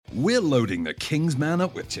We're loading the King's Man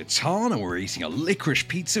up with Titan, and we're eating a licorice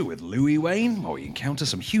pizza with Louis Wayne while we encounter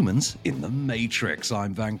some humans in the Matrix.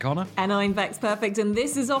 I'm Van Connor. And I'm Vex Perfect, and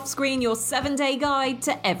this is Off Screen, your 7-day guide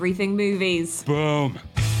to everything movies. Boom.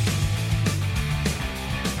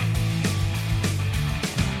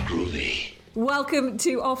 Welcome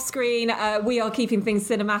to Off Screen. We are keeping things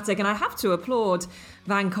cinematic, and I have to applaud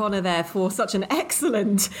Van Connor there for such an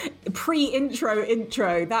excellent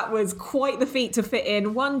intro. That was quite the feat to fit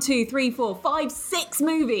in 1, 2, 3, 4, 5, 6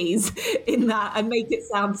 movies in that and make it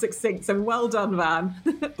sound succinct. So well done, Van.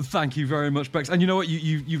 Thank you very much, Bex. And you know what?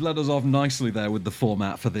 You've led us off nicely there with the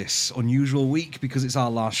format for this unusual week because it's our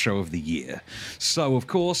last show of the year. So, of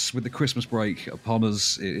course, with the Christmas break upon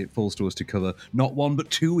us, it falls to us to cover not 1 but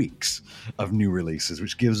 2 weeks of new releases,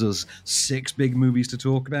 which gives us 6 big movies to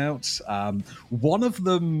talk about. One of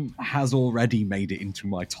them has already made it into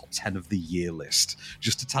my top 10 of the year list.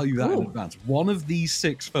 Just to tell you that in advance, one of these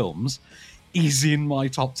 6 films is in my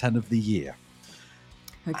top 10 of the year.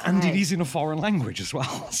 Okay. And it is in a foreign language as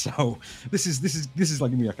well. So this is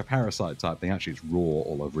like going to be like a Parasite type thing. Actually, it's Raw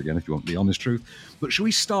all over again, if you want the honest truth. But shall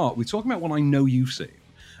we start? We're talking about one I know you've seen.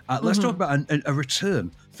 Let's talk about a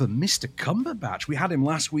return for Mr. Cumberbatch. We had him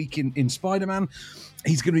last week in Spider-Man.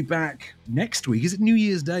 He's going to be back next week. Is it New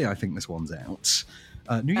Year's Day? I think this one's out.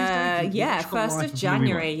 New Year's Day? Yeah, 1st of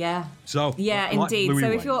January, yeah. So, yeah, indeed.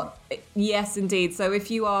 So if you're... Yes, indeed. So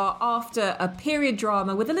if you are after a period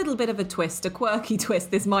drama with a little bit of a twist, a quirky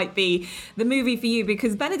twist, this might be the movie for you,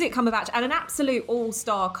 because Benedict Cumberbatch, and an absolute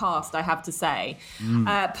all-star cast, I have to say,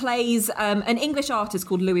 plays an English artist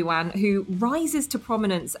called Louis Wan, who rises to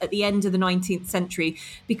prominence at the end of the 19th century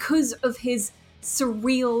because of his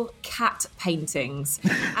surreal cat paintings.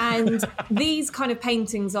 And these kind of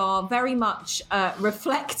paintings are very much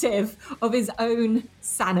reflective of his own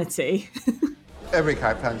sanity. Every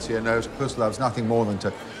cat fancier knows puss loves nothing more than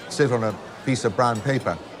to sit on a piece of brown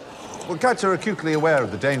paper. Well, cats are acutely aware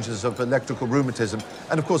of the dangers of electrical rheumatism,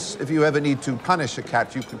 and of course, if you ever need to punish a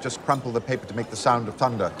cat, you can just crumple the paper to make the sound of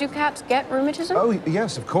thunder. Do cats get rheumatism? Oh,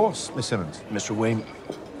 yes, of course, Miss Simmons. Mr. Wayne,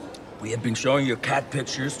 we have been showing your cat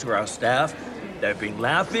pictures to our staff. They've been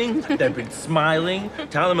laughing, they've been smiling.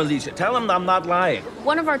 Tell them, Alicia, tell them I'm not lying.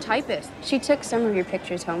 One of our typists, she took some of your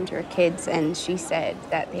pictures home to her kids, and she said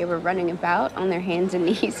that they were running about on their hands and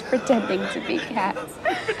knees pretending to be cats.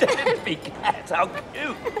 Pretending to be cats, how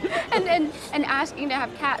cute. And asking to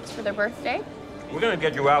have cats for their birthday. We're gonna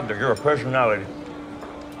get you out there, you're a personality.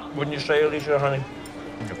 Wouldn't you say, Alicia, honey?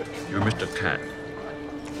 You're Mr. Cat.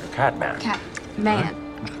 You're Cat Man. Cat Man.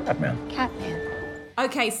 Huh? Cat Man. Cat Man.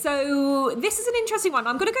 Okay, so this is an interesting one.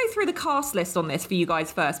 I'm going to go through the cast list on this for you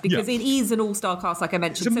guys first, because it is an all-star cast, like I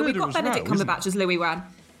mentioned. So we've got Benedict Cumberbatch as Louis Wan.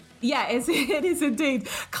 Yeah, it is indeed.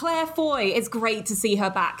 Claire Foy, it's great to see her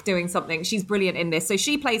back doing something. She's brilliant in this. So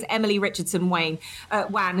she plays Emily Richardson Wan,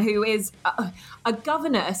 who is a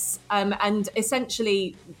governess and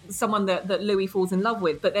essentially someone that Louis falls in love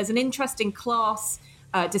with. But there's an interesting class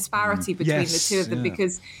disparity between the two of them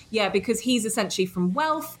because he's essentially from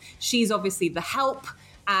wealth, she's obviously the help,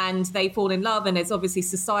 and they fall in love, and it's obviously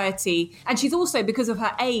society. And she's also, because of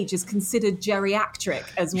her age, is considered geriatric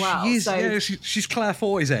as well. She is, she's Claire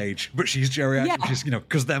Foy's age, but she's geriatric. Yeah. She's,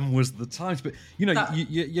 because them was the times. But you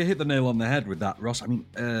hit the nail on the head with that, Ross. I mean,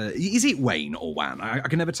 is it Wayne or Wan? I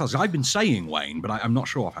can never tell. I've been saying Wayne, but I'm not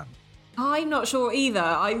sure offhand. I'm not sure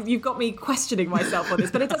either. You've got me questioning myself on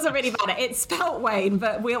this, but it doesn't really matter. It's spelt Wayne,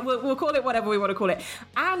 but we'll call it whatever we want to call it.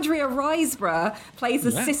 Andrea Riseborough plays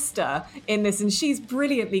a sister in this, and she's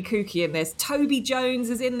brilliantly kooky in this. Toby Jones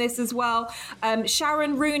is in this as well.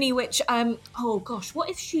 Sharon Rooney, which, what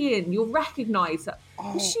is she in? You'll recognise her.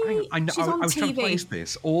 Oh, is she? I know. She's on I was TV. trying to place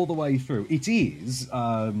this all the way through. It is.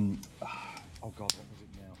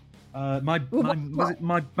 My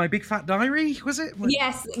Big Fat Diary, was it?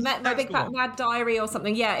 Yes, my Big Fat Mad Diary or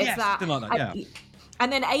something. Yeah, it's that. Something like that, yeah. And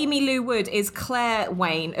then Amy Lou Wood is Claire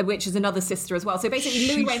Wayne, which is another sister as well. So basically,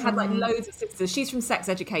 Louis Wayne had loads of sisters. She's from Sex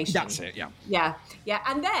Education. That's it, yeah. Yeah.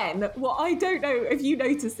 And then, I don't know if you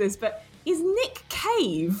noticed this, but is Nick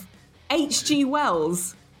Cave H.G.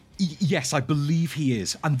 Wells? Yes, I believe he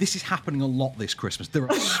is. And this is happening a lot this Christmas. There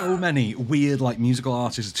are so many weird, musical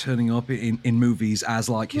artists turning up in movies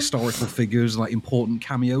as, historical figures, important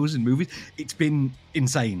cameos in movies. It's been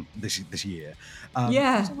insane this year.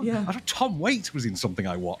 Yeah. I thought Tom Waits was in something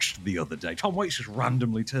I watched the other day. Tom Waits just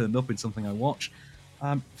randomly turned up in something I watched.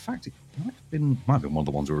 In fact, it might have been one of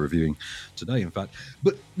the ones we're reviewing today, in fact.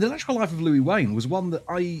 But The Electrical Life of Louis Wayne was one that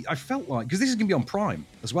I felt like, because this is going to be on Prime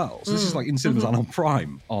as well. So this is in cinemas and on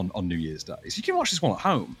Prime on New Year's Day. So you can watch this one at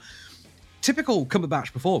home. typical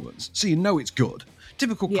Cumberbatch performance, so you know it's good.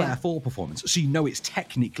 Typical Claire Foy performance, so you know it's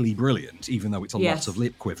technically brilliant, even though it's a lot of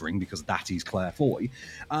lip quivering because that is Claire Foy.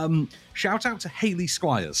 Shout out to Hayley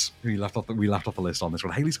Squires, who we left off the list on this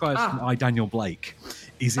one. Hayley Squires from I, Daniel Blake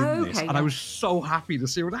is in this, and I was so happy to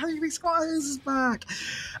see her. Hayley Squires is back.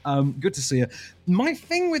 Good to see her. My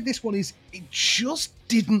thing with this one is it just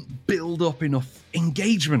didn't build up enough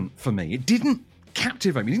engagement for me. It didn't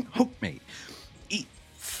captivate me. It didn't hook me.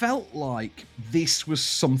 Felt like this was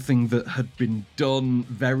something that had been done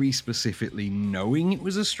very specifically knowing it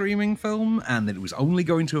was a streaming film and that it was only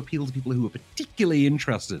going to appeal to people who were particularly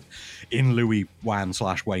interested in Louis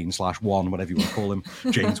Wan/Wayne/Wan, whatever you want to call him,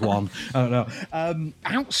 James Wan, I don't know.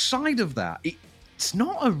 Outside of that, it's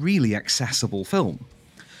not a really accessible film.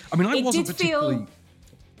 I mean, I wasn't particularly...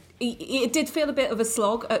 It did feel a bit of a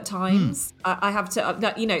slog at times. I have to,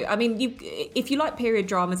 I mean, if you like period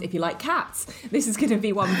dramas, if you like Cats, this is going to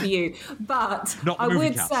be one for you. But I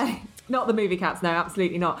would say, not the movie Cats, no,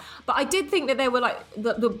 absolutely not. But I did think that there were like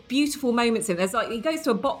the beautiful moments in it. There's like, he goes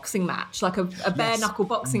to a boxing match, like a bare knuckle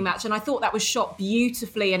boxing match, and I thought that was shot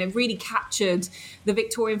beautifully and it really captured the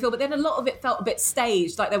Victorian feel. But then a lot of it felt a bit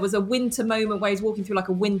staged. Like there was a winter moment where he's walking through like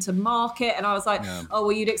a winter market, and I was like, oh,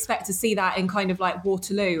 well, you'd expect to see that in kind of like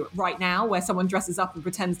Waterloo right now, where someone dresses up and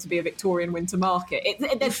pretends to be a Victorian winter market.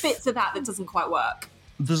 There's bits of that doesn't quite work.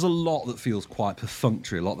 There's a lot that feels quite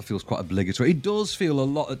perfunctory, a lot that feels quite obligatory. It does feel a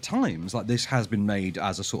lot at times like this has been made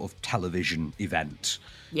as a sort of television event,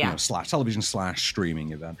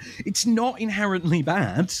 /television/streaming event. It's not inherently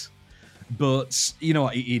bad, but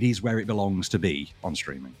it is where it belongs to be on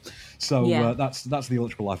streaming. So that's The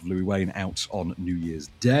Electrical Life of Louis Wayne, out on New Year's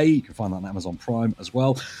Day. You can find that on Amazon Prime as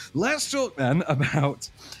well. Let's talk then about,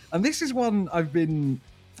 and this is one I've been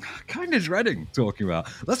kind of dreading talking about.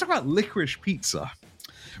 Let's talk about Licorice Pizza,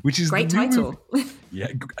 which is great title. Yeah,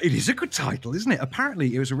 it is a good title, isn't it?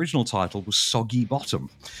 Apparently, its original title was Soggy Bottom,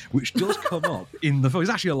 which does come up in the film. It's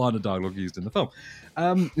actually a line of dialogue used in the film.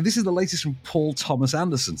 This is the latest from Paul Thomas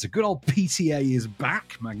Anderson. So good old PTA is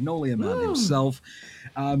back, Magnolia Man himself.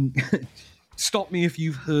 Stop me if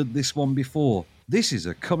you've heard this one before. This is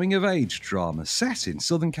a coming-of-age drama set in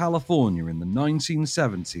Southern California in the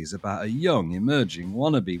 1970s about a young, emerging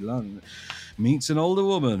wannabe meets an older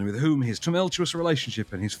woman with whom his tumultuous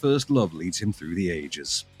relationship and his first love leads him through the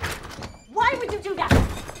ages. Why would you do that?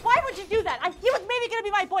 Why would you do that? He was maybe going to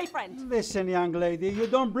be my boyfriend. Listen, young lady, you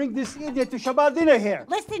don't bring this idiot to Shabbat dinner here.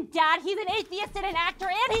 Listen, Dad, he's an atheist and an actor,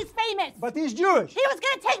 and he's famous. But he's Jewish. He was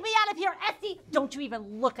going to take me out of here, Essie. Don't you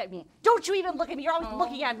even look at me. Don't you even look at me. You're always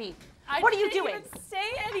looking at me. What are you doing? I didn't even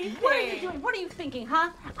say anything. What are you doing? What are you thinking, huh?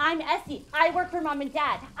 I'm Essie. I work for Mom and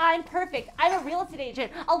Dad. I'm perfect. I'm a real estate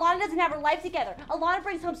agent. Alana doesn't have her life together. Alana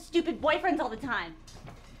brings home stupid boyfriends all the time.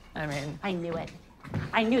 I mean, I knew it.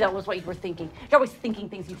 I knew that was what you were thinking. You're always thinking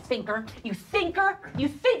things, you thinker. You thinker. You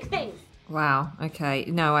think things. Wow. Okay.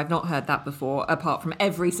 No, I've not heard that before, apart from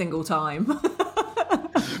every single time.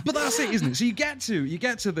 But that's it, isn't it? So you get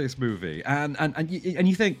to this movie, and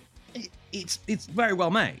you think it's very well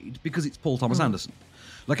made because it's Paul Thomas Anderson.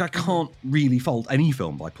 Like, I can't really fault any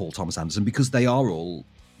film by Paul Thomas Anderson because they are all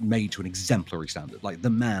made to an exemplary standard. Like, the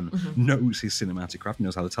man knows his cinematic craft,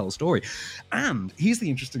 knows how to tell a story. And here's the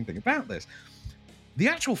interesting thing about this. The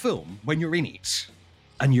actual film, when you're in it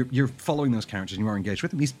and you're following those characters and you are engaged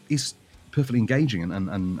with them, is perfectly engaging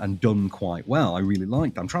and done quite well. I really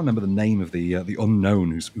liked that. I'm trying to remember the name of the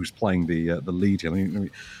unknown who's playing the lead here.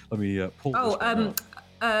 Let me pull this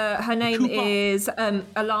her name is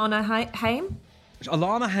Alana Haim.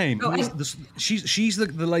 Alana Haim. She's the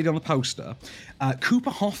lady on the poster.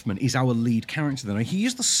 Cooper Hoffman is our lead character. Then he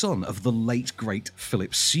is the son of the late great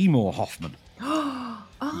Philip Seymour Hoffman.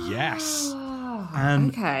 Yes.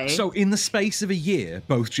 And so in the space of a year,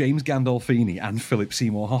 both James Gandolfini and Philip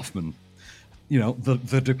Seymour Hoffman,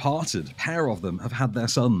 the departed pair of them have had their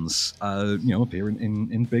sons, appear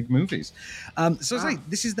in big movies.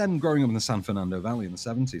 This is them growing up in the San Fernando Valley in the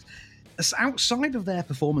 70s. Outside of their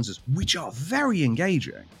performances, which are very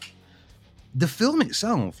engaging, the film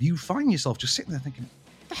itself, you find yourself just sitting there thinking,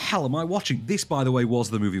 what the hell am I watching? This, by the way, was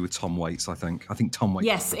the movie with Tom Waits, I think. I think Tom Waits.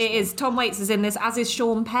 Yes, it is. Tom Waits is in this, as is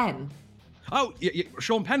Sean Penn. Oh, yeah,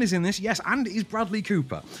 Sean Penn is in this, yes, and it is Bradley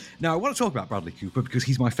Cooper. Now, I want to talk about Bradley Cooper because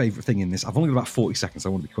he's my favourite thing in this. I've only got about 40 seconds, so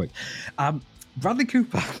I want to be quick. Bradley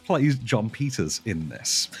Cooper plays John Peters in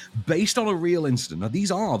this, based on a real incident. Now, these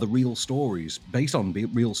are the real stories, based on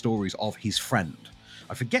real stories of his friend.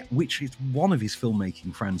 I forget which, it's one of his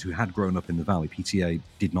filmmaking friends who had grown up in the Valley. PTA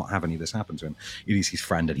did not have any of this happen to him. It is his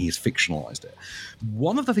friend, and he has fictionalized it.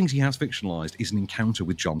 One of the things he has fictionalized is an encounter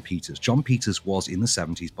with John Peters. John Peters was, in the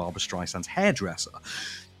 70s, Barbra Streisand's hairdresser.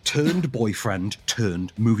 turned boyfriend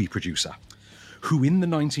turned movie producer, who in the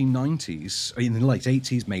 1990s, in the late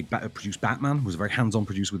 80s, produced Batman, was a very hands-on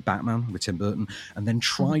producer with Batman, with Tim Burton, and then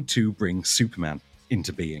tried to bring Superman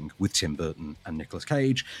into being with Tim Burton and Nicolas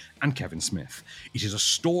Cage and Kevin Smith. It is a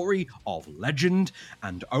story of legend,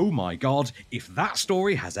 and oh my God, if that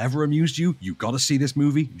story has ever amused you, you've got to see this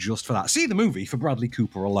movie just for that. See the movie for Bradley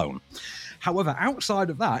Cooper alone. However, outside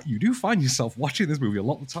of that, you do find yourself watching this movie a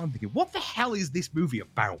lot of the time thinking, what the hell is this movie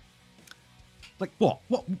about? Like,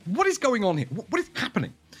 what is going on here? What is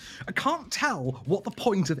happening? I can't tell what the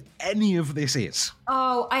point of any of this is.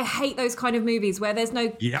 Oh, I hate those kind of movies where there's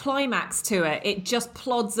no climax to it. It just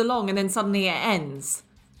plods along and then suddenly it ends.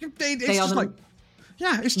 It's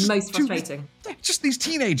just most frustrating. Just these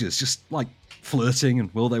teenagers just like flirting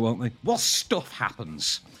and will they, won't they? Well, stuff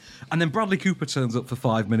happens. And then Bradley Cooper turns up for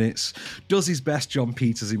 5 minutes, does his best John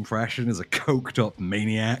Peters impression as a coked up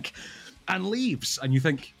maniac, and leaves. And you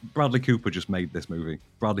think, Bradley Cooper just made this movie.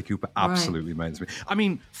 Bradley Cooper absolutely made this movie. I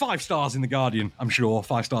mean, 5 stars in The Guardian, I'm sure.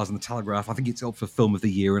 5 stars in The Telegraph. I think it's up for Film of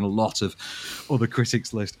the Year in a lot of other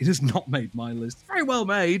critics' lists. It has not made my list. Very well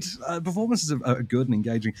made. Performances are good and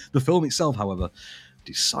engaging. The film itself, however,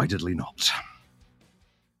 decidedly not.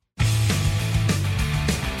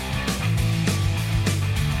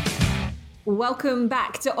 Welcome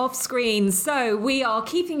back to Off Screen. So we are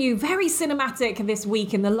keeping you very cinematic this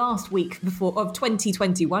week, in the last week of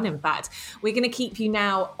 2021, in fact. We're going to keep you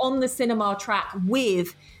now on the cinema track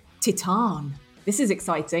with Titan. This is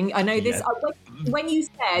exciting. I know this. When you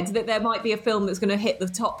said that there might be a film that's going to hit the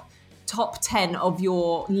top 10 of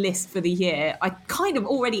your list for the year, I kind of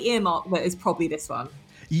already earmarked that it's probably this one.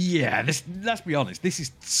 Yeah, let's be honest. This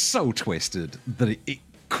is so twisted that it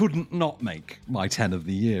couldn't not make my 10 of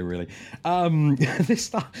the year, really.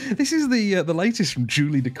 This is the latest from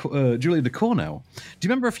Julia Ducournau. Do you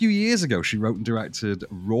remember a few years ago she wrote and directed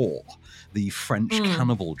Raw, the French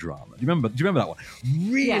cannibal drama? Do you remember that one?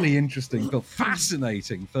 Really interesting film,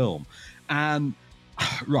 fascinating film. And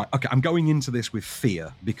right, okay, I'm going into this with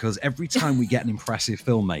fear because every time we get an impressive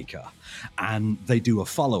filmmaker and they do a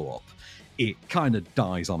follow-up, it kind of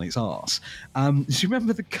dies on its arse. Do you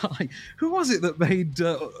remember the guy, who was it that made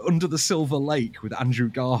Under the Silver Lake with Andrew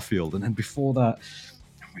Garfield? And then before that,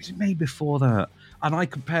 what was it made before that? And I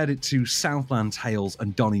compared it to Southland Tales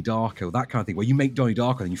and Donnie Darko, that kind of thing, where you make Donnie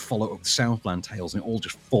Darko and you follow it up with Southland Tales and it all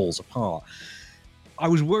just falls apart. I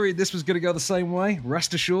was worried this was going to go the same way.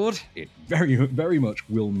 Rest assured, it very, very much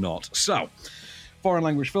will not. So, foreign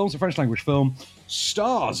language films, a French language film,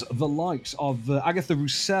 stars the likes of Agatha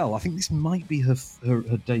Roussel. I think this might be her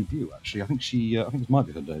debut, actually. I think this might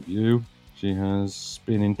be her debut. She has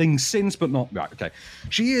been in things since, but not... Right, okay.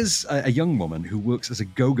 She is a young woman who works as a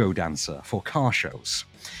go-go dancer for car shows.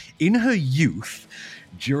 In her youth,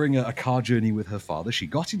 during a car journey with her father, she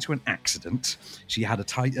got into an accident. She had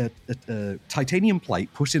a titanium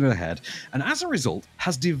plate put in her head, and as a result,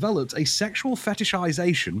 has developed a sexual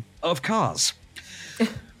fetishization of cars.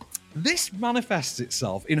 This manifests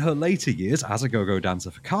itself in her later years as a go-go dancer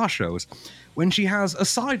for car shows when she has a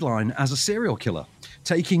sideline as a serial killer,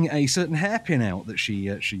 taking a certain hairpin out that she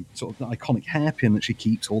sort of the iconic hairpin that she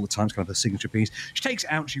keeps all the time, it's kind of her signature piece. She takes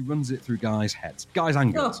it out, she runs it through guys' heads. Guys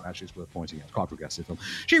and girls, actually, it's worth pointing out. It's quite a progressive film.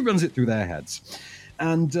 She runs it through their heads.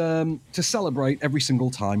 And to celebrate every single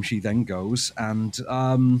time, she then goes and,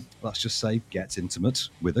 let's just say, gets intimate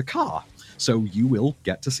with a car. So you will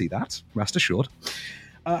get to see that, rest assured.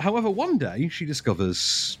 However, one day she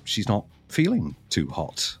discovers she's not feeling too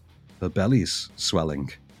hot. Her belly's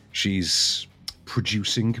swelling. She's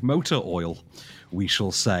producing motor oil, we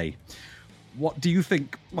shall say. What do you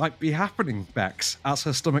think might be happening, Bex, as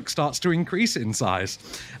her stomach starts to increase in size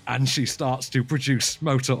and she starts to produce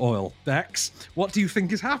motor oil? Bex, what do you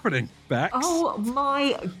think is happening, Bex? Oh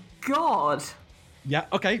my God. Yeah,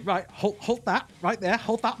 okay, right. Hold that right there.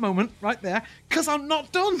 Hold that moment right there, because I'm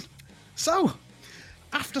not done. So,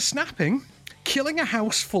 after snapping, killing a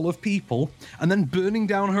house full of people, and then burning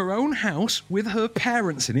down her own house with her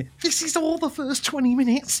parents in it. This is all the first 20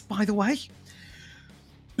 minutes, by the way.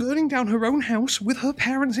 Burning down her own house with her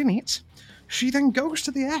parents in it. She then goes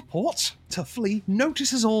to the airport to flee,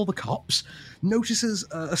 notices all the cops, notices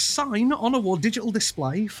a sign on a digital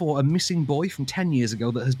display for a missing boy from 10 years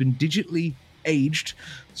ago that has been digitally aged,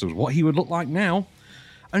 so what he would look like now.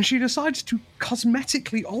 And she decides to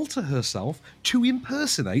cosmetically alter herself to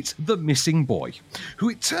impersonate the missing boy, who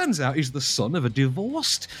it turns out is the son of a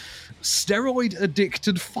divorced,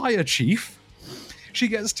 steroid-addicted fire chief. She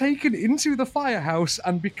gets taken into the firehouse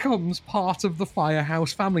and becomes part of the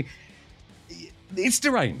firehouse family. It's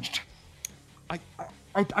deranged.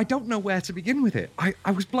 I don't know where to begin with it.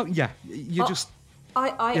 I was blown. Yeah, you just...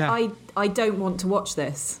 I don't want to watch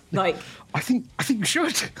this. Like, I think you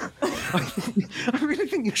should. I really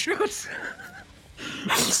think you should.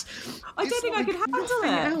 I don't think I could handle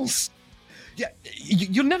it. Else. Yeah,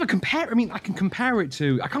 you'll never compare. I mean, I can't compare it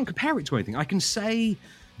to anything. I can say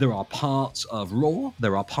there are parts of Raw,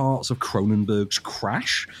 there are parts of Cronenberg's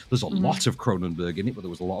Crash. There's a lot of Cronenberg in it, but there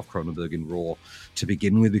was a lot of Cronenberg in Raw to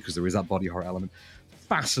begin with because there is that body horror element.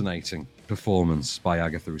 Fascinating performance by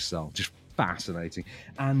Agatha Rousselle, just fascinating.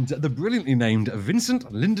 And the brilliantly named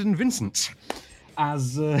Vincent Lyndon Vincent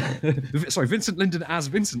as... Vincent Lyndon as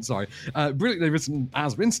Vincent, brilliantly written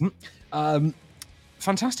as Vincent.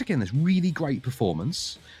 Fantastic in this, really great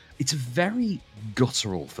performance. It's a very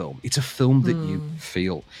guttural film. It's a film that you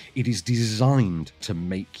feel. It is designed to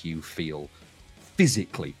make you feel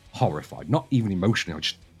physically horrified, not even emotionally,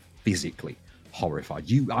 just physically horrified.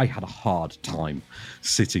 I had a hard time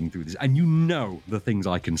sitting through this, and you know the things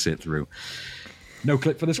I can sit through. No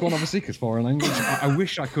clip for this one, obviously, because foreign language. I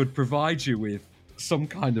wish I could provide you with some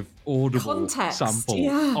kind of audible context,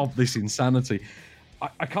 sample of this insanity.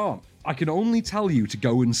 I can't. I can only tell you to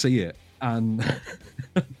go and see it. And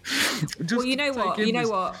well, you know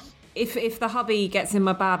what? If the hubby gets in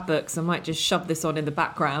my bad books, I might just shove this on in the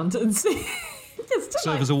background and see. Just to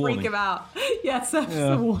serve as a warning. Freak him out. Yeah, serve as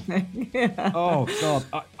a warning. Yeah. Oh God,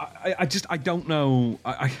 I don't know.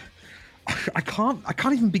 I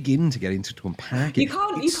can't even begin to get into to unpack it. You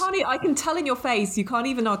can't. I can tell in your face. You can't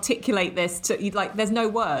even articulate this. There's no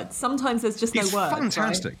words. Sometimes there's just no words. It's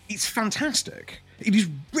fantastic. Right? It's fantastic. It is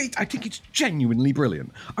great. I think it's genuinely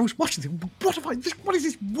brilliant. I was watching this. What is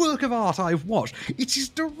this work of art I've watched? It is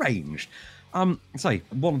deranged. Say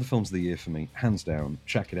one of the films of the year for me, hands down.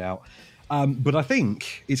 Check it out. But I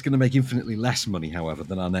think it's going to make infinitely less money, however,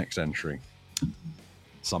 than our next entry.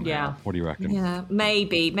 Somehow. Yeah. What do you reckon? Yeah,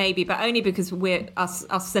 maybe, but only because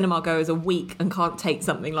us cinema goers are weak and can't take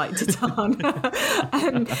something like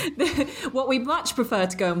Titan. What we much prefer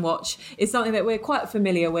to go and watch is something that we're quite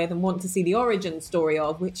familiar with and want to see the origin story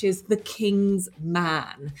of, which is The King's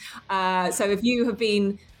Man. So if you have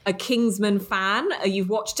been a Kingsman fan, you've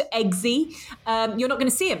watched Eggsy, you're not going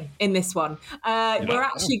to see him in this one.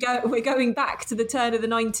 We're going back to the turn of the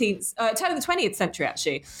 20th century,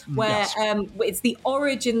 actually, where it's the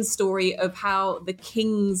origin story of how the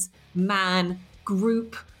King's Man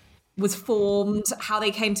group was formed, how they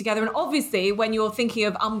came together. And obviously, when you're thinking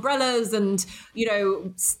of umbrellas and,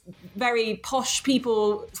 very posh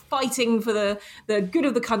people fighting for the good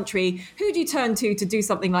of the country, who do you turn to do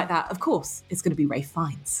something like that? Of course, it's going to be Ralph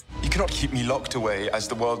Fiennes. You cannot keep me locked away as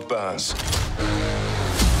the world burns.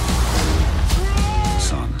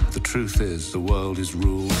 Son, the truth is the world is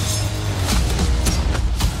ruled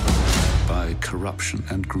by corruption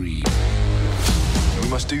and greed. We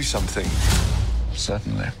must do something.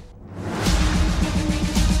 Certainly.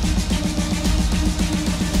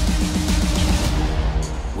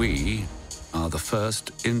 We are the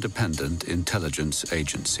first independent intelligence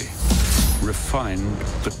agency. Refined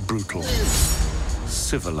but brutal.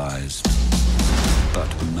 Civilized but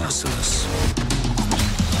merciless.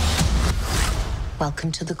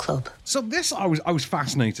 Welcome to the club. So this, I was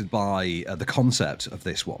fascinated by the concept of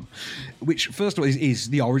this one, which first of all is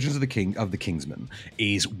the origins of the Kingsman,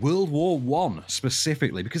 is World War I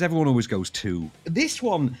specifically, because everyone always goes to this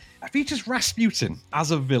one. Features Rasputin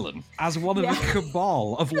as a villain, as one of a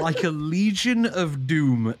cabal of like a Legion of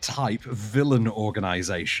Doom type villain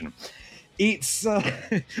organization. It's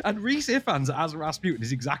and Rhys Ifans as Rasputin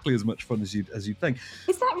is exactly as much fun as you'd think.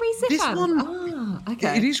 Is that Rhys Ifans? This one,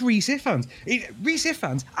 okay. It is Rhys Ifans. Rhys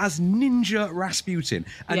Ifans as Ninja Rasputin.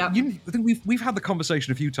 And I think we've had the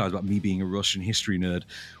conversation a few times about me being a Russian history nerd.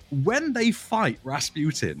 When they fight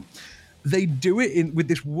Rasputin, they do it with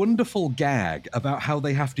this wonderful gag about how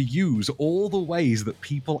they have to use all the ways that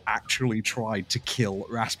people actually tried to kill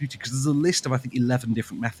Rasputin, because there's a list of, I think, 11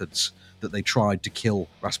 different methods that they tried to kill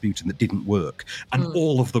Rasputin that didn't work, and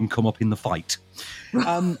all of them come up in the fight.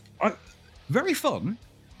 Very fun,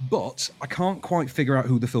 but I can't quite figure out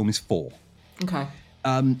who the film is for. Okay.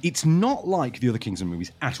 It's not like the other Kingsman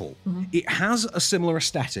movies at all. Mm-hmm. It has a similar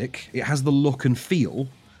aesthetic. It has the look and feel,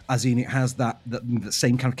 as in it has that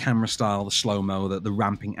same kind of camera style, the slow-mo, the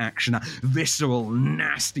ramping action, that visceral,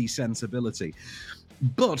 nasty sensibility.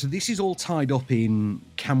 But this is all tied up in,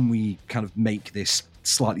 can we kind of make this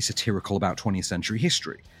slightly satirical about 20th century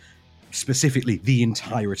history? Specifically, the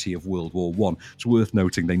entirety of World War I. It's worth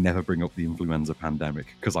noting they never bring up the influenza pandemic,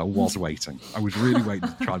 because I was waiting. I was really waiting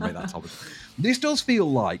to try and make that topic. This does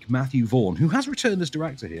feel like Matthew Vaughn, who has returned as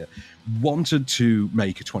director here, wanted to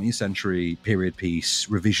make a 20th century period piece,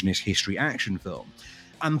 revisionist history action film.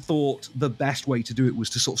 and thought the best way to do it was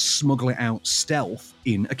to sort of smuggle it out stealth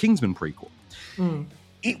in a Kingsman prequel.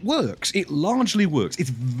 It works. It largely works.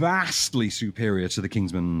 It's vastly superior to the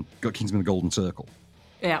Kingsman Golden Circle.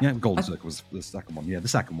 Yeah, Golden Circle was the second one. Yeah, the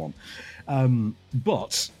second one.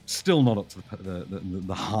 But still not up to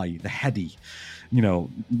the heady,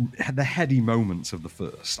 the heady moments of the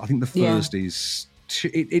first. I think the first is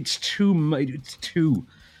it's too much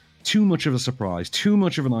of a surprise, too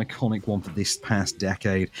much of an iconic one for this past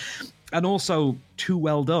decade. And also, too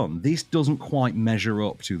well done. This doesn't quite measure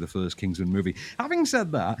up to the first Kingsman movie. Having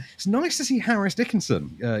said that, it's nice to see Harris Dickinson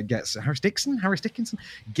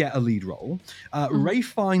get a lead role. Ralph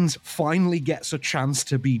Fiennes finally gets a chance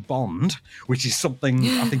to be Bond, which is something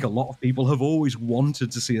I think a lot of people have always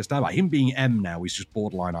wanted to see us do. Him being M now is just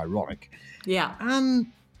borderline ironic. Yeah. And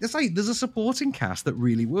it's like there's a supporting cast that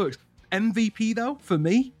really works. MVP, though, for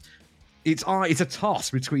me, it's a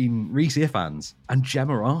toss between Rhys Ifans and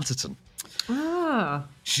Gemma Arterton.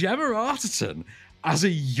 Gemma Arterton as a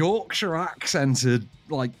Yorkshire accented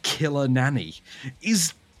killer nanny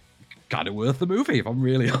is kind of worth the movie, if I'm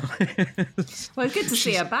really honest. Well, it's good to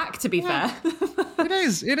see her back, to be fair.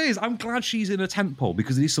 It is. I'm glad she's in a tentpole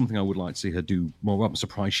because it is something I would like to see her do more. I'm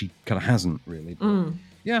surprised she kind of hasn't really. But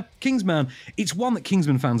yeah, Kingsman. It's one that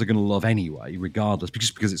Kingsman fans are going to love anyway, regardless,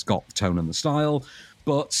 because it's got the tone and the style.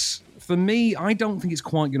 But for me, I don't think it's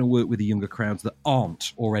quite going to work with the younger crowds that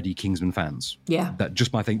aren't already Kingsman fans. Yeah. That's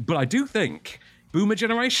just my thing. But I do think Boomer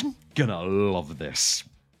generation, gonna love this.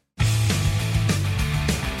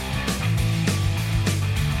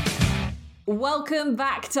 Welcome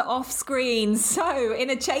back to Off Screen. So, in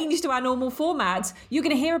a change to our normal format, you're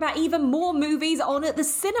going to hear about even more movies on at the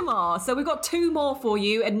cinema. So we've got 2 more for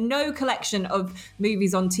you and no collection of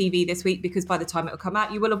movies on TV this week because by the time it will come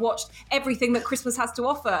out, you will have watched everything that Christmas has to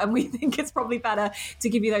offer. And we think it's probably better to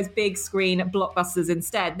give you those big screen blockbusters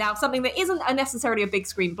instead. Now, something that isn't necessarily a big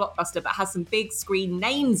screen blockbuster, but has some big screen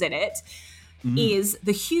names in it, is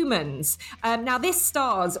The Humans. Now, this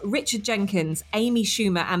stars Richard Jenkins, Amy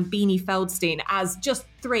Schumer, and Beanie Feldstein as just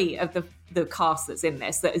 3 of the cast that's in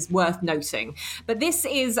this that is worth noting. But this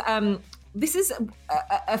is a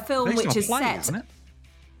film which is set. Isn't it?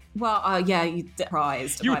 Well, yeah, you're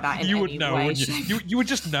surprised by that. You would know, wouldn't you? You would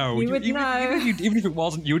just know. You would know. Even if it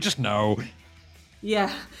wasn't, you would just know.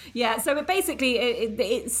 Yeah. So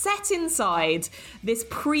it's set inside this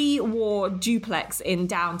pre-war duplex in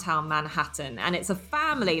downtown Manhattan, and it's a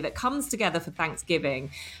family that comes together for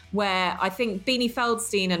Thanksgiving, where I think Beanie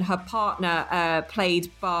Feldstein and her partner,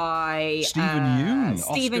 played by Stephen Yeun,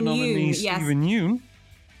 Stephen Yeun.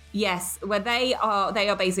 Yes, where they are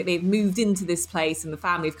basically moved into this place and the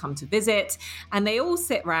family have come to visit and they all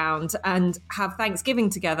sit round and have Thanksgiving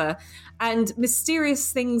together and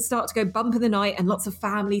mysterious things start to go bump in the night and lots of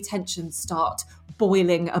family tensions start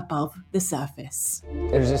boiling above the surface.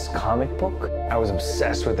 There's this comic book I was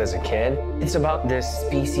obsessed with as a kid. It's about this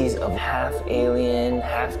species of half alien,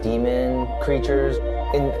 half demon creatures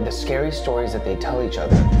and the scary stories that they tell each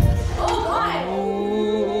other. Oh, God!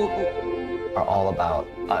 Are all about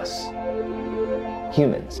us,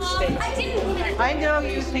 humans. I know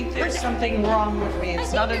you think there's something wrong with me.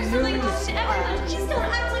 It's not a news. She still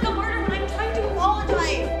acts like a murderer when I'm trying to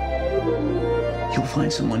apologize. You'll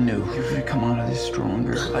find someone new. You're gonna come out of this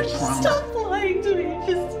stronger. I promise. Stop lying to me.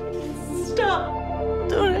 Just stop.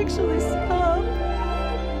 Don't actually stop.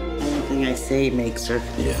 Anything I say makes her.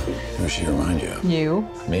 Yeah. Who's she remind you of? You.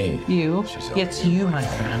 Me. You. It's you, my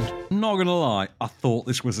friend. Not gonna lie, I thought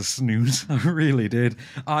this was a snooze. I really did.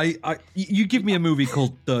 You give me a movie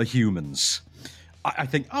called The Humans. I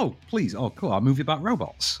think, oh, please, oh, cool, a movie about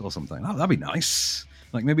robots or something. Oh, that'd be nice.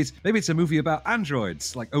 Like maybe it's a movie about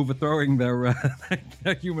androids, like overthrowing their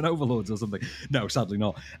human overlords or something. No, sadly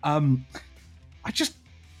not. I just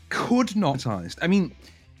could not. I mean,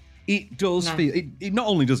 it does feel. It not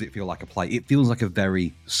only does it feel like a play, it feels like a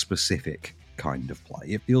very specific kind of play.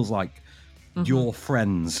 It feels like your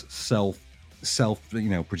friend's self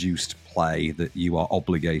produced play that you are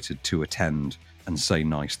obligated to attend and say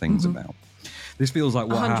nice things about. This feels like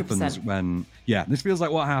what 100%.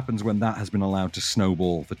 Happens when that has been allowed to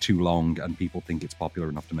snowball for too long and people think it's popular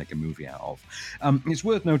enough to make a movie out of. It's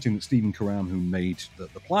worth noting that Stephen Karam, who made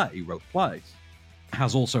wrote the play,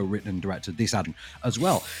 has also written and directed this ad as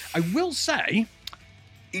well. I will say,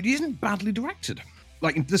 it isn't badly directed.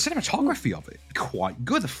 Like, the cinematography of it, quite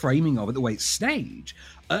good. The framing of it, the way it's staged,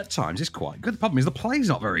 at times is quite good. The problem is the play's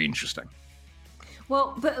not very interesting.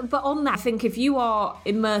 Well, but on that, I think if you are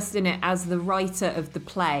immersed in it as the writer of the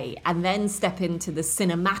play and then step into the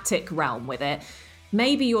cinematic realm with it,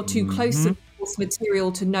 maybe you're too close to the source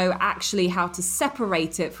material to know actually how to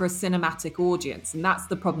separate it for a cinematic audience. And that's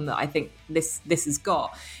the problem that I think this has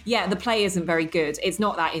got. Yeah, the play isn't very good. It's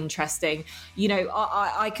not that interesting. You know,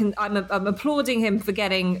 I'm applauding him for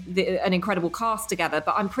getting an incredible cast together,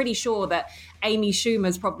 but I'm pretty sure that Amy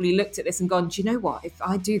Schumer's probably looked at this and gone, do you know what? If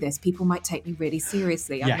I do this, people might take me really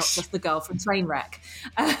seriously. I'm not just the girl from Trainwreck.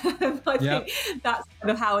 I think that's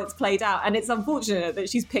kind of how it's played out. And it's unfortunate that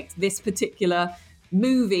she's picked this particular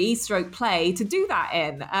movie / play to do that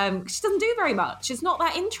in. She doesn't do very much. It's not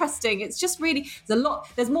that interesting. It's just really,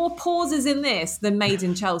 there's more pauses in this than Made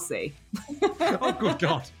in Chelsea. Oh, good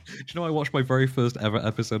God. Do you know I watched my very first ever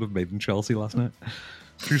episode of Made in Chelsea last night?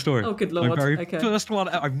 True story. Oh, good Lord. My very first one.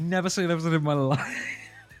 I've never seen an episode in my life.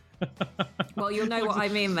 Well, you'll know what I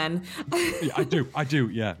mean then. Yeah, I do.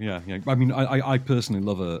 Yeah. I mean, I personally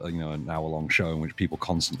love an hour-long show in which people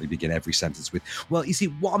constantly begin every sentence with, well, you see,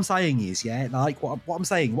 what I'm saying is, like, what I'm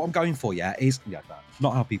saying, what I'm going for, is, that's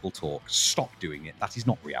not how people talk. Stop doing it. That is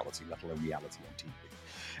not reality, let alone reality on TV.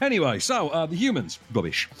 Anyway, so, the humans,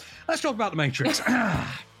 rubbish. Let's talk about The Matrix.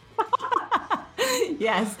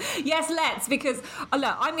 Yes, let's, because,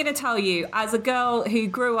 look, I'm going to tell you, as a girl who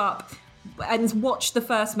grew up and watched the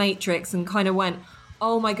first Matrix and kind of went,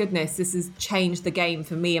 oh my goodness, this has changed the game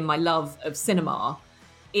for me and my love of cinema.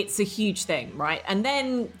 It's a huge thing, right? And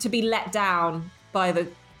then to be let down by the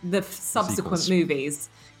subsequent movies,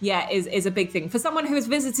 is a big thing. For someone who has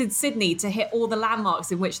visited Sydney to hit all the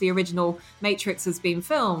landmarks in which the original Matrix has been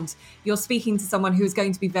filmed, you're speaking to someone who is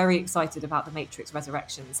going to be very excited about the Matrix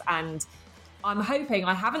Resurrections. And I'm hoping,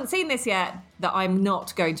 I haven't seen this yet, that I'm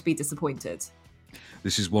not going to be disappointed.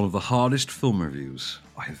 This is one of the hardest film reviews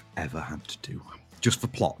I have ever had to do. Just for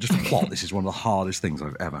plot, this is one of the hardest things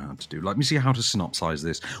I've ever had to do. Let me see how to synopsize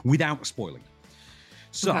this without spoiling.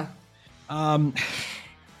 So,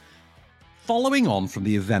 following on from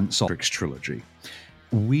the events of the Matrix trilogy,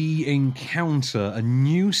 we encounter a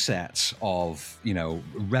new set of,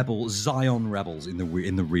 Zion rebels in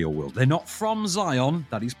the real world. They're not from Zion,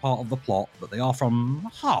 that is part of the plot, but they are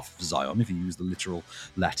from half Zion, if you use the literal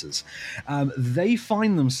letters. They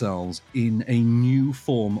find themselves in a new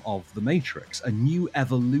form of the Matrix, a new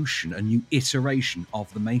evolution, a new iteration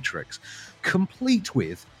of the Matrix, complete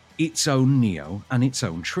with its own Neo and its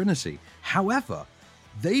own Trinity. However,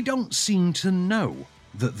 they don't seem to know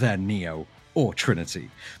that they're Neo or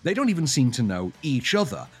Trinity. They don't even seem to know each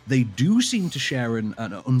other. They do seem to share an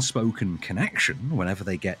unspoken connection whenever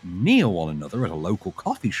they get near one another at a local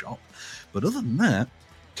coffee shop. But other than that,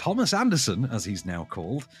 Thomas Anderson, as he's now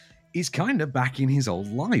called, is kind of back in his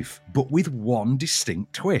old life, but with one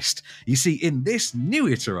distinct twist. You see, in this new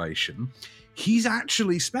iteration, he's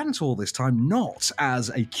actually spent all this time not as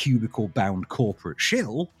a cubicle-bound corporate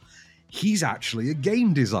shill. He's actually a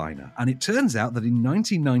game designer, and it turns out that in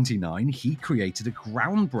 1999 he created a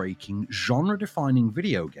groundbreaking, genre-defining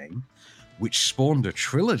video game which spawned a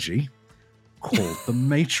trilogy called The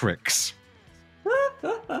Matrix.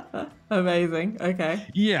 Amazing, okay.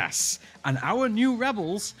 Yes, and our new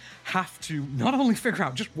rebels have to not only figure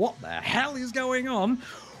out just what the hell is going on,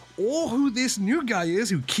 or who this new guy is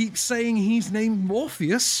who keeps saying he's named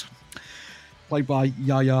Morpheus, played by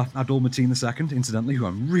Yahya Abdul-Mateen II, incidentally, who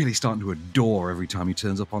I'm really starting to adore every time he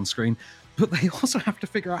turns up on screen. But they also have to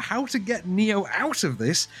figure out how to get Neo out of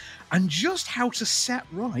this and just how to set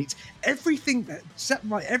right everything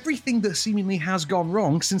that seemingly has gone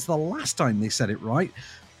wrong since the last time they set it right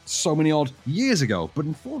so many odd years ago. But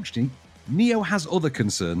unfortunately, Neo has other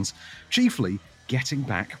concerns, chiefly getting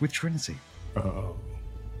back with Trinity. Oh.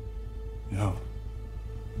 No.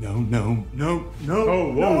 No.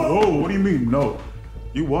 Whoa. What do you mean, no?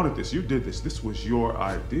 You wanted this. You did this. This was your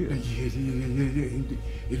idea.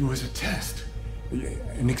 It was a test.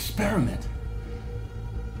 An experiment.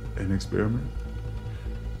 An experiment?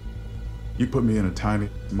 You put me in a tiny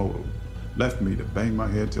motor, left me to bang my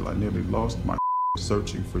head till I nearly lost my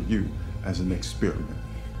searching for you as an experiment.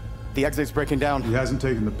 The exit's breaking down. He hasn't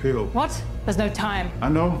taken the pill. What? There's no time. I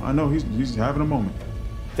know. He's having a moment.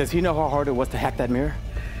 Does he know how hard it was to hack that mirror?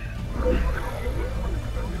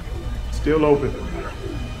 Still open.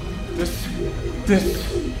 This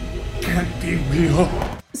can't be real.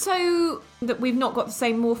 So that we've not got the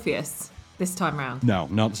same Morpheus this time round? No,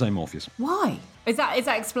 not the same Morpheus. Why? Is that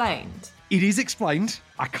explained? It is explained.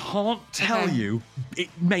 I can't tell you. It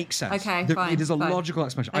makes sense. Okay, fine. It is a logical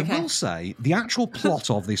explanation. Okay. I will say the actual plot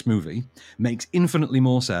of this movie makes infinitely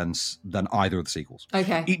more sense than either of the sequels.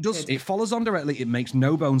 Okay. It does. Good. It follows on directly. It makes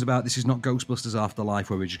no bones about this is not Ghostbusters Afterlife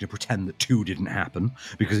where we're just going to pretend that 2 didn't happen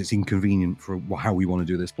because it's inconvenient for how we want to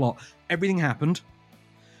do this plot. Everything happened.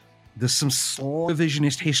 There's some slight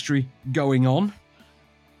revisionist history going on.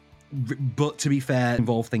 but to be fair,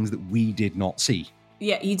 involve things that we did not see.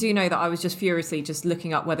 Yeah, you do know that I was just furiously just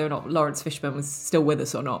looking up whether or not Lawrence Fishburne was still with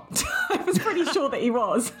us or not. I was pretty sure that he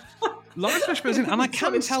was. Lawrence Fishburne's in, and I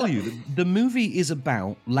can tell you that the movie is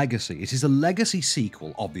about legacy. It is a legacy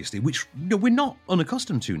sequel, obviously, which we're not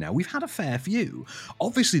unaccustomed to now. We've had a fair few.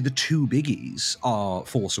 Obviously, the two biggies are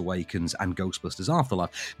Force Awakens and Ghostbusters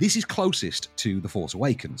Afterlife. This is closest to The Force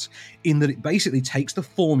Awakens, in that it basically takes the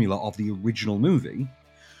formula of the original movie,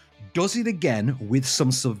 does it again with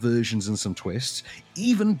some subversions and some twists,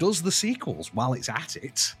 even does the sequels while it's at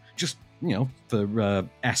it, just, for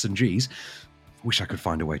S and Gs. Wish I could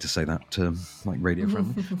find a way to say that like radio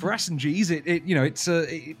friendly. For S and Gs,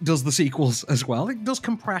 it does the sequels as well. It does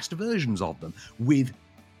compressed versions of them with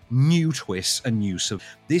new twists and new sub.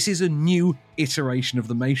 This is a new iteration of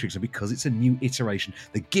the Matrix, and because it's a new iteration,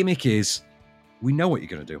 the gimmick is we know what you're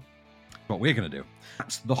going to do, what we're going to do.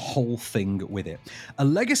 That's the whole thing with it. A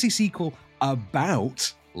legacy sequel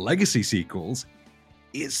about legacy sequels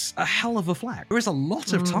is a hell of a flag. There is a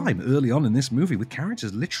lot of time early on in this movie with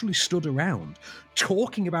characters literally stood around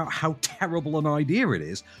talking about how terrible an idea it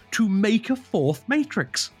is to make a fourth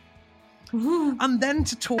Matrix. And then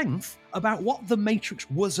to talk length about what the Matrix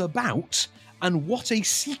was about and what a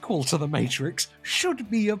sequel to the Matrix should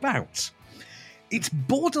be about. It's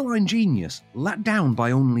borderline genius, let down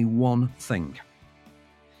by only one thing.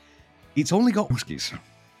 It's only got Wachowskis.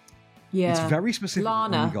 Yeah. It's very specific.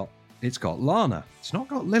 Lana. It's got Lana. It's not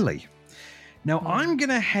got Lily. Now, I'm going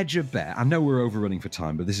to hedge a bet. I know we're overrunning for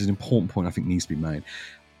time, but this is an important point I think needs to be made.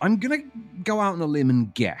 I'm going to go out on a limb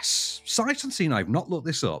and guess, sight unseen, I've not looked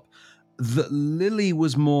this up, that Lily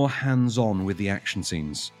was more hands-on with the action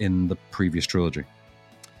scenes in the previous trilogy.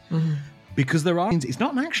 Mm-hmm. Because there are, it's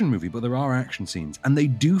not an action movie, but there are action scenes, and they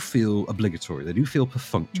do feel obligatory. They do feel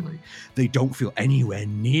perfunctory. They don't feel anywhere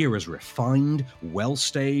near as refined,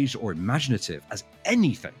 well-staged, or imaginative as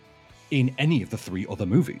anything in any of the three other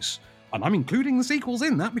movies. And I'm including the sequels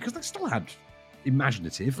in that because they still had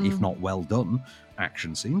imaginative, if not well done,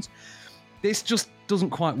 action scenes. This just doesn't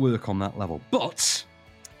quite work on that level. But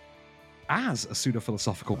as a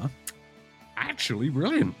pseudo-philosophical, actually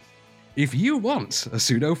brilliant. If you want a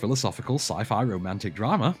pseudo-philosophical sci-fi romantic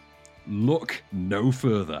drama, look no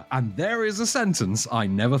further. And there is a sentence I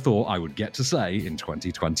never thought I would get to say in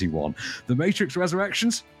 2021. The Matrix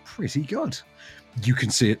Resurrections, pretty good. You can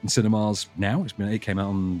see it in cinemas now. It came out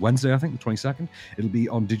on Wednesday, I think, the 22nd. It'll be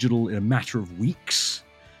on digital in a matter of weeks.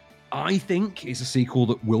 I think it's a sequel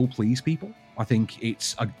that will please people. I think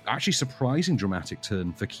it's a actually surprising dramatic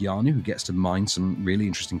turn for Keanu, who gets to mine some really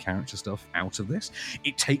interesting character stuff out of this.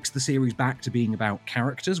 It takes the series back to being about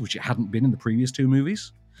characters, which it hadn't been in the previous two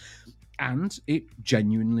movies. And it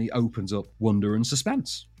genuinely opens up wonder and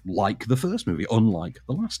suspense, like the first movie, unlike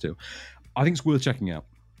the last two. I think it's worth checking out.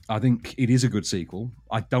 I think it is a good sequel.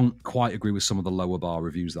 I don't quite agree with some of the lower bar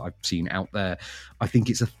reviews that I've seen out there. I think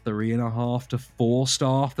it's a 3.5 to 4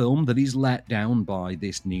 star film that is let down by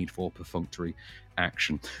this need for perfunctory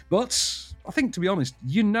action. But I think, to be honest,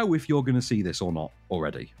 you know if you're going to see this or not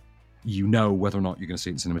already. You know whether or not you're going to see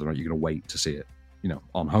it in cinema, or not you're going to wait to see it,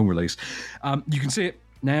 on home release. You can see it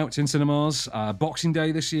now. It's in cinemas. Boxing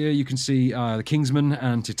Day this year, you can see The Kingsman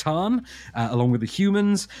and Titan, along with The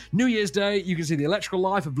Humans. New Year's Day, you can see The Electrical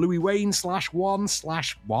Life of Louis Wayne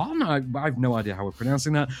 /1/1. I have no idea how we're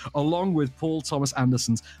pronouncing that, along with Paul Thomas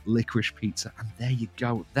Anderson's Licorice Pizza. And there you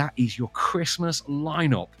go. That is your Christmas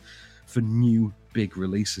lineup for new big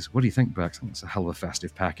releases. What do you think, Bex? I think it's a hell of a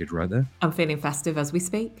festive package right there. I'm feeling festive as we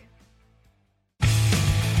speak.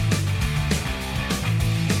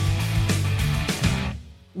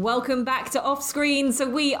 Welcome back to Offscreen. So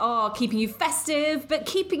we are keeping you festive, but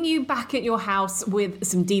keeping you back at your house with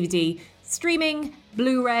some DVD streaming,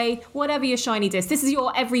 Blu-ray, whatever your shiny disc. This is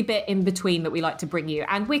your every bit in between that we like to bring you.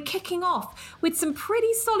 And we're kicking off with some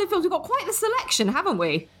pretty solid films. We've got quite the selection, haven't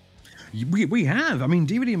we? We have. I mean,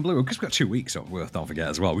 DVD and Blu-ray, because we've got 2 weeks worth, don't forget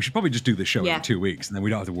as well. We should probably just do this show in 2 weeks, and then we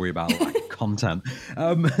don't have to worry about content.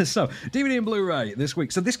 So, DVD and Blu-ray this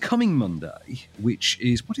week. So this coming Monday,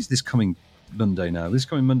 what is this coming Monday now? This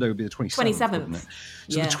coming Monday will be the 27th. Wouldn't it?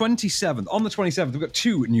 So the 27th. On the 27th, we've got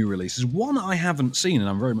 2 new releases. One I haven't seen, and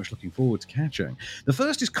I'm very much looking forward to catching. The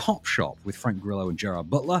first is Cop Shop with Frank Grillo and Gerard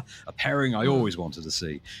Butler, a pairing I always wanted to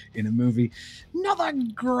see in a movie. Not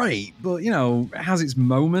that great, but, it has its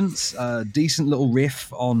moments. Decent little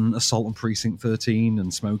riff on Assault on Precinct 13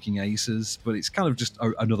 and Smoking Aces, but it's kind of just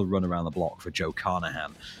another run around the block for Joe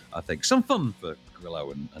Carnahan, I think. Some fun for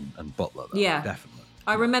Grillo and Butler, though, definitely.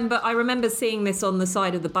 I remember seeing this on the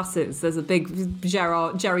side of the buses. There's a big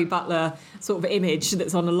Jerry Butler sort of image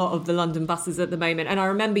that's on a lot of the London buses at the moment. And I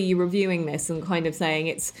remember you reviewing this and kind of saying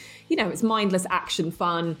it's mindless action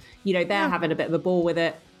fun. They're having a bit of a ball with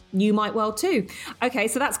it. You might well too. Okay,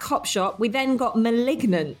 so that's Cop Shop. We then got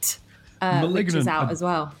Malignant, which is out as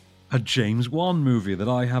well. A James Wan movie that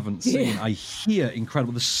I haven't seen. I hear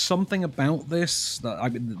incredible. There's something about this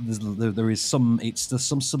that there's some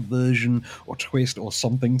subversion or twist or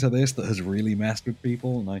something to this that has really messed with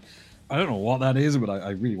people, and I don't know what that is, but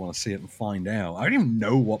I really want to see it and find out. I don't even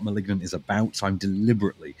know what Malignant is about, so I'm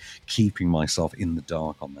deliberately keeping myself in the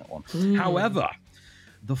dark on that one. However,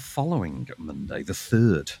 the following Monday, the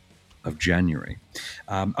 3rd of January,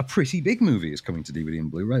 a pretty big movie is coming to DVD and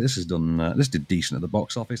Blu-ray. This did decent at the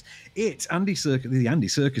box office. The Andy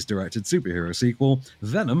Serkis directed superhero sequel,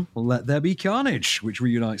 Venom: Let There Be Carnage, which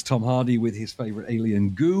reunites Tom Hardy with his favourite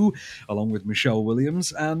alien goo, along with Michelle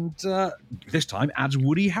Williams, and this time adds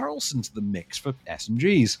Woody Harrelson to the mix for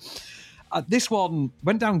S&Gs. This one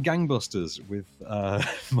went down gangbusters with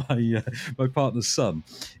my partner's son.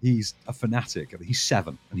 He's a fanatic. He's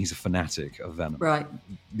 7, and he's a fanatic of Venom. Right.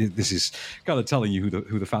 This is kind of telling you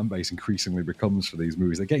who the fan base increasingly becomes for these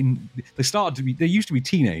movies. They used to be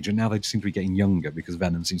teenage, and now they seem to be getting younger because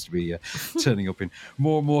Venom seems to be turning up in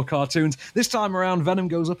more and more cartoons. This time around, Venom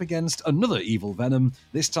goes up against another evil Venom.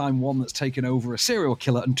 This time, one that's taken over a serial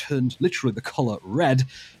killer and turned literally the colour red,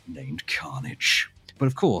 named Carnage. But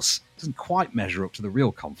of course, it doesn't quite measure up to the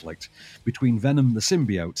real conflict between Venom the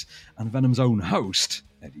symbiote and Venom's own host,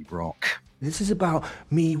 Eddie Brock. This is about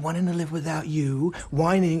me wanting to live without you,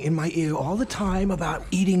 whining in my ear all the time about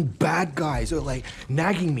eating bad guys, or like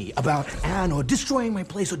nagging me about Anne, or destroying my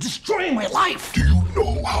place, or destroying my life. Do you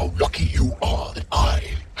know how lucky you are that I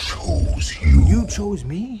chose you? You chose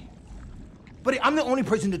me? But I'm the only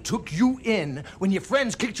person that took you in when your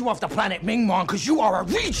friends kicked you off the planet Mingmong because you are a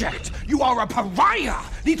reject. You are a pariah.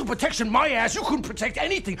 Lethal protection, my ass. You couldn't protect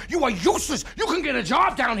anything. You are useless. You can get a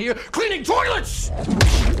job down here cleaning toilets.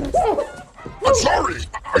 I'm sorry.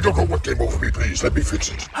 I don't know what came over me. Please, let me fix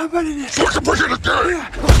it. How about it? So I can bring it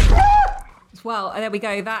again. Well, there we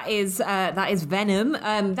go. That is Venom.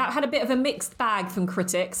 That had a bit of a mixed bag from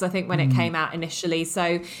critics, I think, when it came out initially.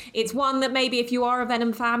 So it's one that maybe if you are a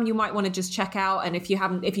Venom fan, you might want to just check out. And if you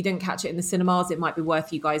didn't catch it in the cinemas, it might be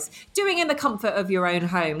worth you guys doing in the comfort of your own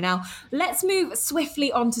home. Now, let's move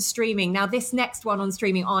swiftly on to streaming. Now, this next one on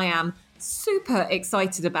streaming, I am super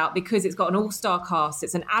excited about because it's got an all-star cast.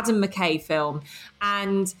 It's an Adam McKay film,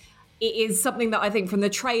 and it is something that I think from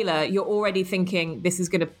the trailer, you're already thinking this is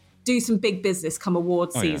going to do some big business come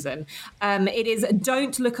award season. Yeah. It is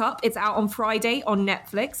Don't Look Up. It's out on Friday on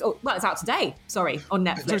Netflix. It's out today. Sorry, on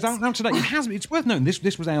Netflix. So it's out today. It's worth knowing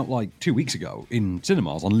this was out like 2 weeks ago in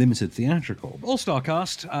cinemas on limited theatrical. All-star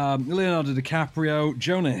cast: Leonardo DiCaprio,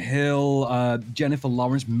 Jonah Hill, Jennifer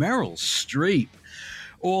Lawrence, Meryl Streep.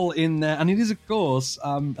 All in there, and it is, of course,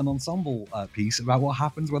 an ensemble piece about what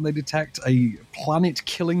happens when they detect a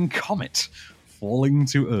planet-killing comet falling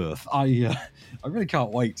to Earth. I really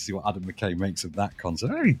can't wait to see what Adam McKay makes of that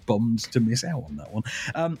concept. I'm very bummed to miss out on that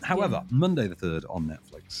one. However, Monday the 3rd on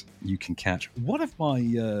Netflix, you can catch one of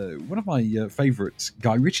my favourite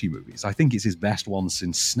Guy Ritchie movies. I think it's his best one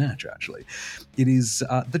since Snatch, actually. It is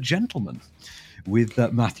The Gentleman, with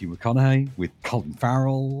Matthew McConaughey, with Colin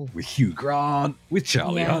Farrell, with Hugh Grant, with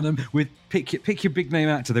Charlie Hunnam, with pick your big name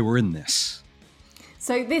actor. They were in this.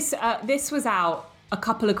 So this was out a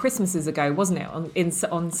couple of Christmases ago, wasn't it, on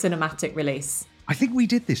cinematic release? I think we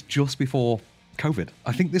did this just before COVID.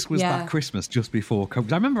 I think this was that Christmas just before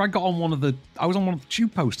COVID. I remember I was on one of the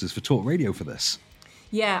tube posters for Talk Radio for this.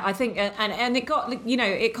 Yeah, I think, and it got,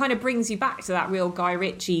 it kind of brings you back to that real Guy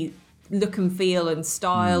Ritchie look and feel and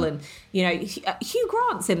style, and Hugh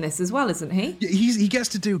Grant's in this as well, isn't he? He gets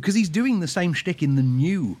to do, because he's doing the same shtick in the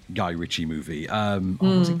new Guy Ritchie movie.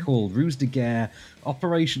 What's it called? Ruse de Guerre,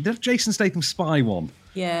 Operation. The Jason Statham spy one.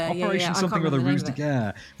 Operation something or other, Ruse de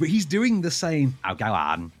Guerre. But he's doing the same. Oh, go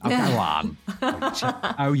on. Oh, go on.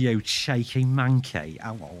 Oh, you cheeky monkey.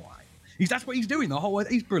 Oh, that's what he's doing the whole way.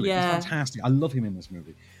 He's brilliant. Yeah. He's fantastic. I love him in this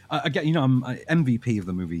movie. Again, I'm MVP of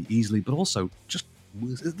the movie easily, but also just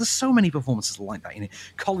there's so many performances like that in it.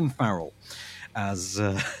 Colin Farrell as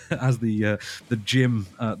the gym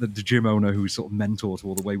owner who's sort of mentor to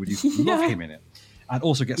all the Wayward Youth. Love him in it. And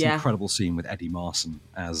also gets an incredible scene with Eddie Marsan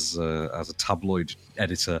as a tabloid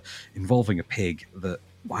editor involving a pig that,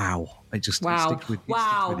 it just sticks with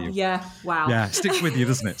you. Sticks with you,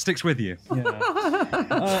 doesn't it? Sticks with you.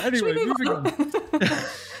 Yeah. Anyway, moving on.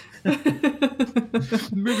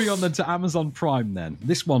 Moving on then to Amazon Prime then.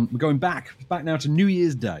 This one, we're going back now to New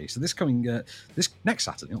Year's Day. So next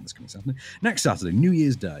Saturday, next Saturday, New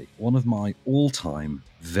Year's Day, one of my all-time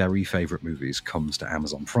very favourite movies comes to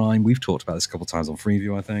Amazon Prime. We've talked about this a couple of times on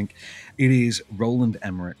Freeview, I think. It is Roland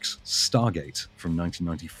Emmerich's Stargate from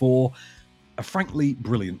 1994. A frankly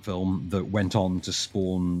brilliant film that went on to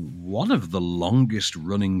spawn one of the longest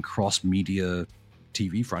running cross-media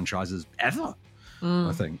TV franchises ever,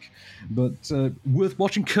 I think. But worth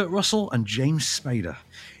watching. Kurt Russell and James Spader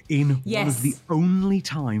in one of the only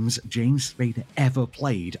times James Spader ever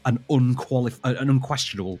played an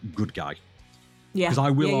unquestionable good guy. Yeah,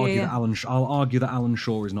 because I'll argue that Alan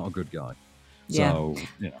Shaw is not a good guy. So,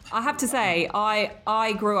 I have to say,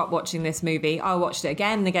 I grew up watching this movie. I watched it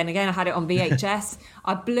again and again and again. I had it on VHS.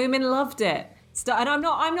 I blooming loved it. And I'm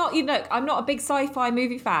not a big sci-fi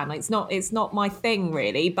movie fan. Like, it's not my thing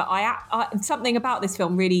really. But something about this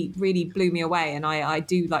film really, really blew me away, and I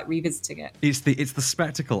do like revisiting it. It's the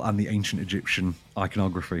spectacle and the ancient Egyptian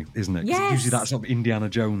iconography, isn't it? 'Cause it gives you that sort of Indiana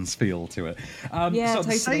Jones feel to it. Totally.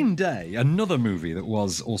 The same day, another movie that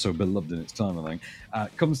was also beloved in its time, I think,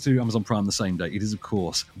 comes to Amazon Prime the same day. It is, of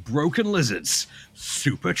course, Broken Lizards,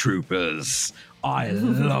 Super Troopers. I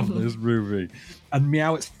love this movie. And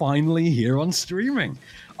Meow, it's finally here on streaming.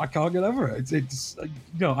 I can't get over it.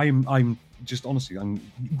 I'm just honestly,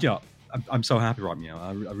 I'm so happy right now.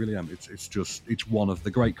 I really am. It's one of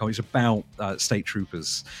the great comedies about state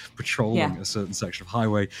troopers patrolling a certain section of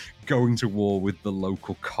highway, going to war with the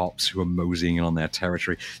local cops who are moseying in on their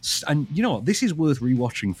territory. And you know what? This is worth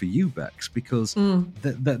rewatching for you, Bex, because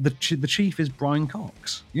the chief is Brian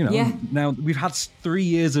Cox. Now we've had 3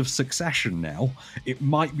 years of Succession. Now it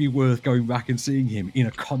might be worth going back and seeing him in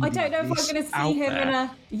a comedy. I don't know if I'm going to see him in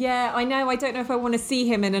a. Yeah, I know. I don't know if I want to see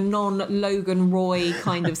him in a non-Logan Roy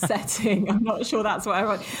kind of setting. I'm not sure that's what I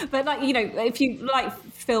want. But if you like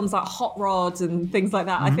films like Hot Rod and things like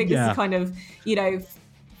that, I think this is kind of,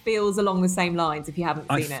 feels along the same lines if you haven't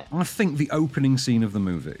seen it. I think the opening scene of the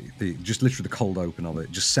movie, just literally the cold open of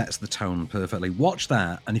it, just sets the tone perfectly. Watch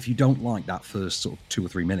that, and if you don't like that first sort of 2 or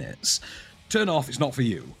 3 minutes, turn off. It's not for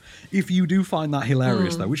you. If you do find that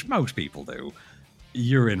hilarious, though, which most people do,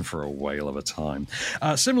 you're in for a whale of a time.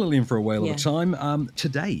 Similarly, in for a whale of a time,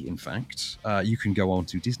 today, in fact, you can go on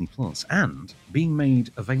to Disney Plus, and being made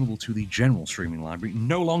available to the general streaming library,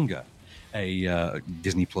 no longer a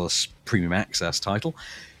Disney Plus Premium Access title,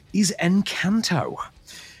 is Encanto,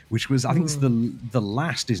 which was, I think, it's the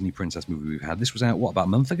last Disney princess movie we've had. This was out, about a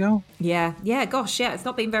month ago? Yeah. It's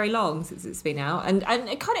not been very long since it's been out, and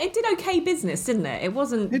it did okay business, didn't it? It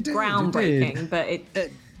wasn't groundbreaking, but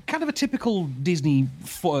it kind of a typical Disney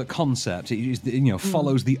concept. It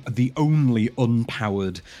follows the only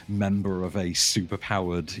unpowered member of a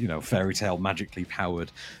superpowered, fairy tale magically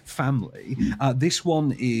powered family. This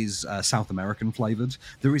one is South American flavored.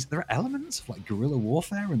 There are elements of like guerrilla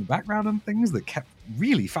warfare in the background and things that kept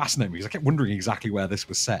really fascinating me, because I kept wondering exactly where this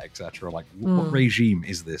was set, etc. Like what regime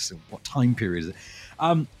is this and what time period is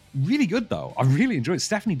it? Really good, though. I really enjoyed it.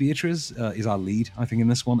 Stephanie Beatriz is our lead, I think, in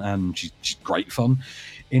this one, and she's great fun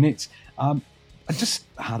in it. I just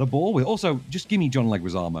had a ball with it. Also, just give me John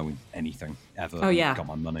Leguizamo in anything, ever. Oh, yeah. Got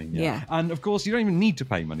my money. Yeah. And, of course, you don't even need to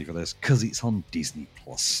pay money for this, because it's on Disney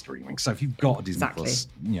Plus streaming. So if you've got a Disney Plus,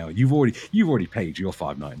 you've already paid your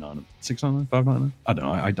 $5.99, $6.99, $5.99. I don't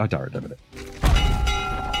know. I direct debit it.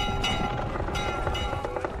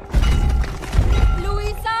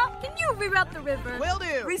 Reroute the river. Will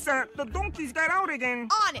do. Lisa, the donkeys got out again.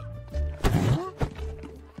 On it.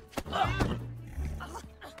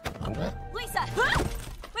 Lisa,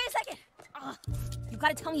 wait a second. You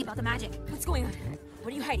gotta tell me about the magic. What's going on?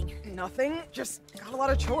 What are you hiding? Nothing. Just got a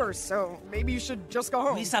lot of chores, so maybe you should just go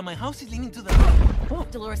home. Lisa, my house is leaning to the...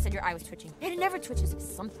 Dolores said your eye was twitching. And it never twitches.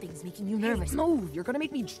 Something's making you nervous. Hey, move. You're gonna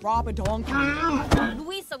make me drop a donkey.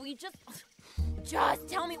 Luisa, will you just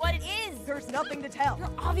tell me what it is? There's nothing to tell. You're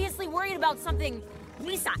obviously worried about something.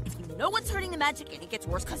 Lisa, if you know what's hurting the magic and it gets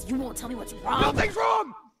worse because you won't tell me what's wrong. Nothing's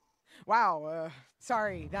wrong! Wow,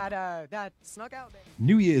 sorry, that snuck out there.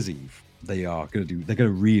 New Year's Eve, they're gonna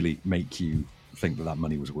really make you think that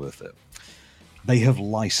money was worth it. They have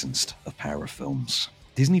licensed a pair of films.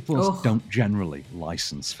 Disney Plus don't generally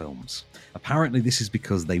license films. Apparently this is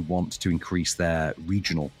because they want to increase their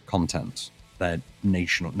regional content, their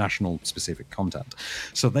national specific content.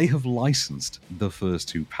 So they have licensed the first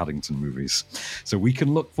 2 Paddington movies. So we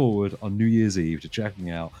can look forward on New Year's Eve to checking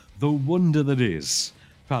out the wonder that is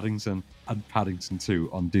Paddington and Paddington 2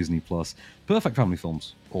 on Disney Plus. Perfect family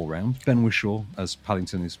films all round. Ben Whishaw as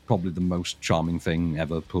Paddington is probably the most charming thing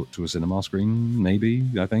ever put to a cinema screen, maybe,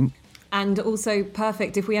 I think. and also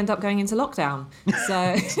perfect if we end up going into lockdown.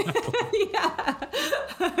 So,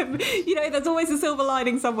 there's always a silver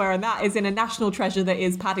lining somewhere, and that is in a national treasure that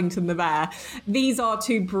is Paddington the Bear. These are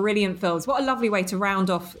two brilliant films. What a lovely way to round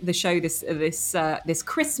off the show this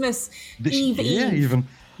Christmas Eve. Even.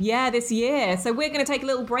 Yeah, this year. So we're going to take a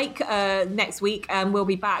little break next week, and we'll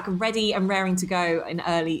be back ready and raring to go in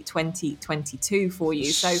early 2022 for you.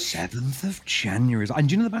 So 7th of January. And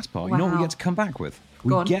do you know the best part? Wow. You know what we get to come back with?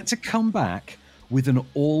 We get to come back with an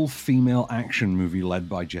all-female action movie led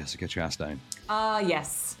by Jessica Chastain.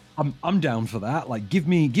 Yes. I'm down for that. Like, give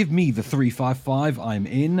me the 355. I'm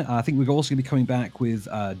in. I think we're also going to be coming back with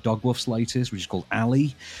Dogwolf's latest, which is called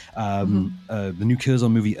Ali. The new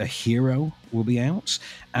Curzon movie, A Hero, will be out.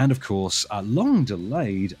 And, of course, long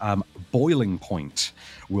delayed Boiling Point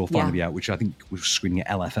will finally be out, which I think was screening at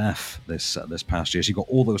LFF this past year. So you've got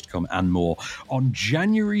all those to come and more on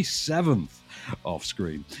January 7th off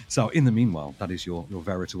screen. So in the meanwhile, that is your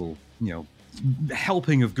veritable,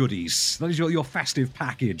 helping of goodies. That is your festive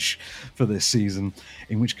package for this season.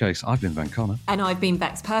 In which case, I've been Van Connor. And I've been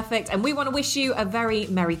Bex Perfect. And we want to wish you a very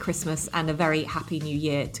Merry Christmas and a very Happy New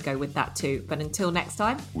Year to go with that too. But until next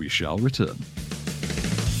time, we shall return.